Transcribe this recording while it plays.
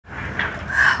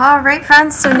Alright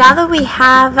friends, so now that we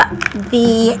have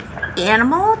the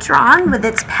animal drawn with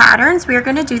its patterns, we're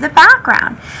going to do the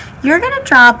background. You're going to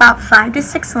draw about 5 to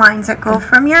 6 lines that go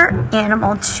from your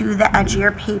animal to the edge of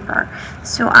your paper.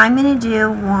 So I'm going to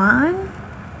do 1,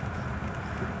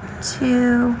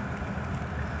 2,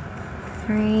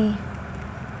 3,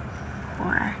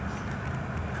 4,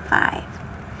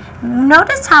 5.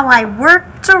 Notice how I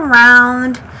worked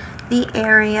around the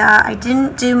area. I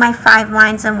didn't do my 5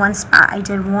 lines in one spot. I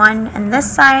did one on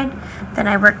this side, then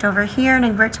I worked over here, and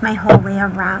I worked my whole way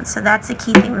around. So that's the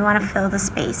key thing. We want to fill the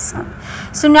space.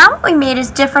 So now what we made is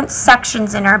different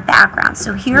sections in our background.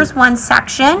 So here's one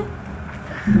section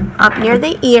up near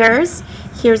the ears.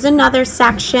 Here's another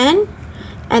section,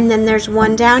 and then there's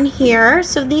one down here.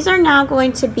 So these are now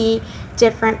going to be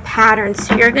different patterns.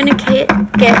 So you're going to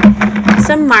get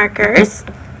some markers,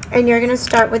 and you're going to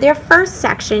start with your first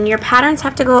section. Your patterns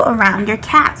have to go around your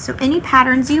cat. So any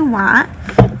patterns you want.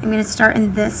 I'm going to start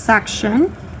in this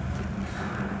section.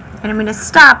 And I'm going to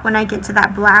stop when I get to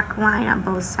that black line on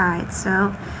both sides.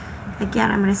 So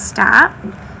again, I'm going to stop.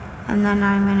 And then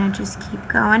I'm going to just keep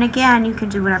going. Again, you can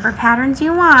do whatever patterns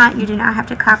you want. You do not have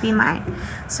to copy mine.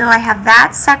 So I have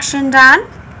that section done.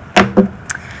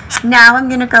 Now I'm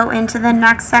going to go into the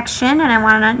next section. And I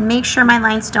want to make sure my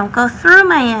lines don't go through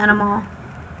my animal,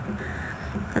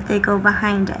 that they go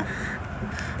behind it.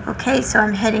 Okay, so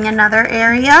I'm hitting another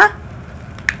area,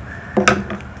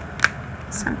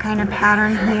 some kind of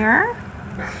pattern here.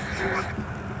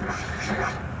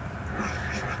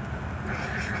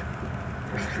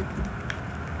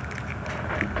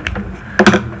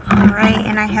 Alright,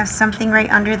 and I have something right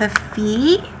under the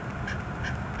feet,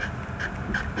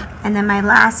 and then my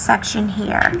last section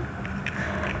here.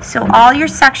 So all your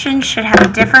sections should have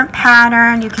a different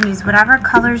pattern. You can use whatever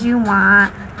colors you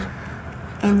want.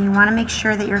 And you want to make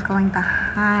sure that you're going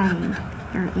behind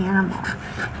your animal.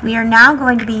 We are now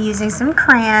going to be using some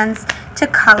crayons to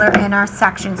color in our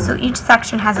sections. So each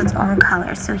section has its own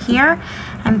color. So here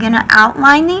I'm going to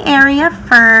outline the area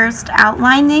first,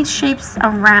 outline these shapes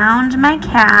around my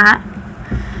cat.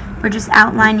 We're just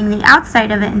outlining the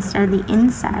outside of it instead of the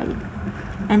inside.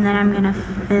 And then I'm going to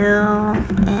fill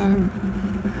in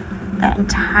that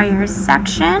entire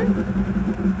section.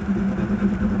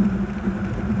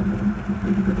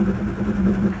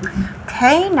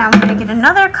 Okay, now I'm going to get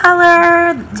another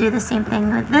color, do the same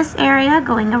thing with this area,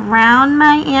 going around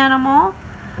my animal.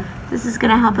 This is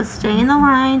going to help us stay in the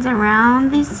lines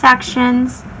around these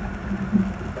sections,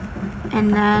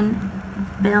 and then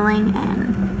filling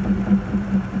in.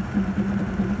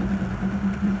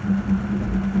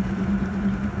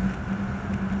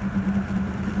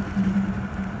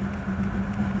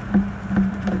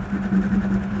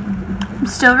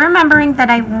 Still remembering that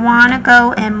I want to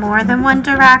go in more than one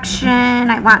direction.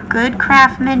 I want good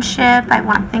craftsmanship. I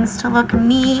want things to look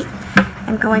neat,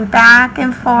 and going back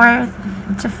and forth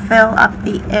to fill up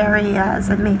the areas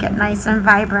and make it nice and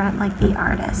vibrant like the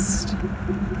artist.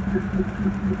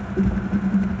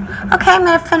 Okay, I'm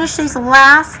going to finish these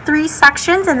last 3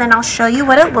 sections, and then I'll show you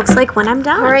what it looks like when I'm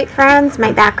done. Alright friends,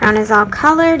 my background is all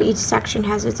colored. Each section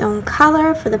has its own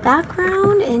color for the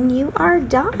background, and you are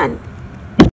done.